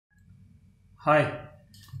Hi,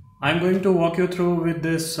 I'm going to walk you through with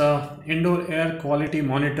this indoor air quality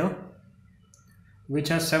monitor which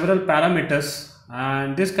has several parameters,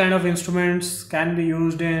 and this kind of instruments can be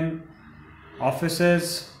used in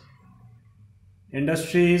offices,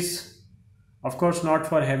 industries, of course not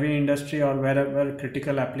for heavy industry or wherever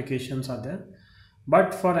critical applications are there,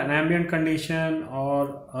 but for an ambient condition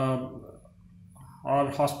or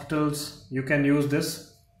hospitals you can use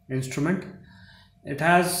this instrument. It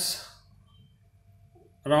has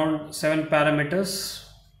around 7 parameters.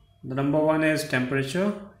 The number one is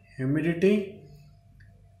temperature, humidity,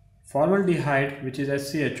 formaldehyde, which is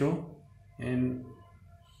SCHO in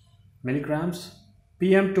milligrams,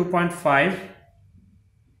 PM 2.5,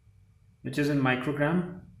 which is in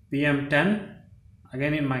microgram, PM 10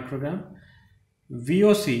 again in microgram,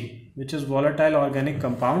 VOC, which is volatile organic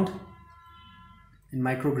compound, in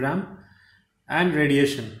microgram, and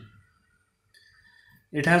radiation.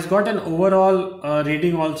 It has got an overall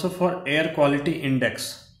reading also for air quality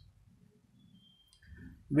index,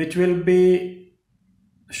 which will be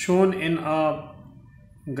shown in a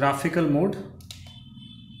graphical mode,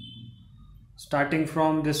 starting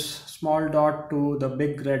from this small dot to the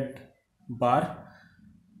big red bar.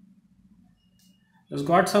 It's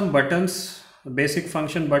got some buttons, basic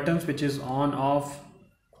function buttons, which is on, off,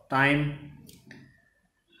 time,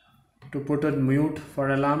 to put a mute for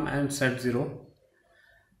alarm, and set 0.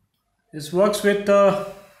 This works with the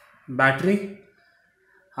battery.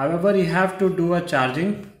 However, you have to do a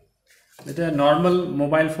charging with a normal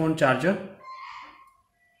mobile phone charger.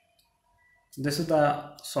 This is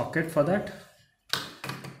the socket for that.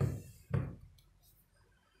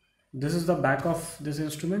 This is the back of this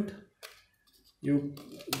instrument.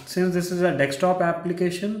 Since this is a desktop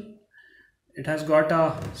application, it has got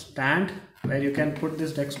a stand where you can put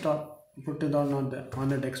this desktop, put it on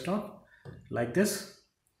the desktop like this.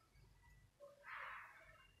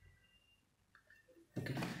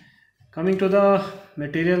 Okay, coming to the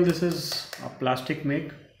material, this is a plastic make.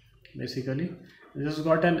 Basically this has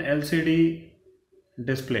got an LCD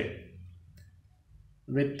display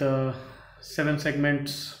with 7 segment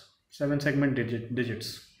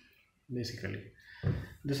digits. Basically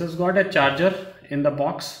this has got a charger in the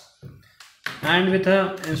box and with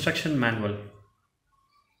a instruction manual.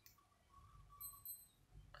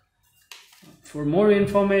 For more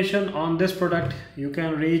information on this product, you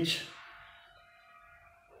can reach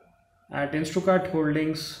at Instrukart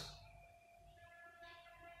Holdings,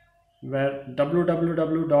 where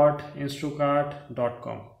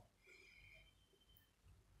www.instrukart.com.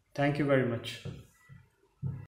 Thank you very much.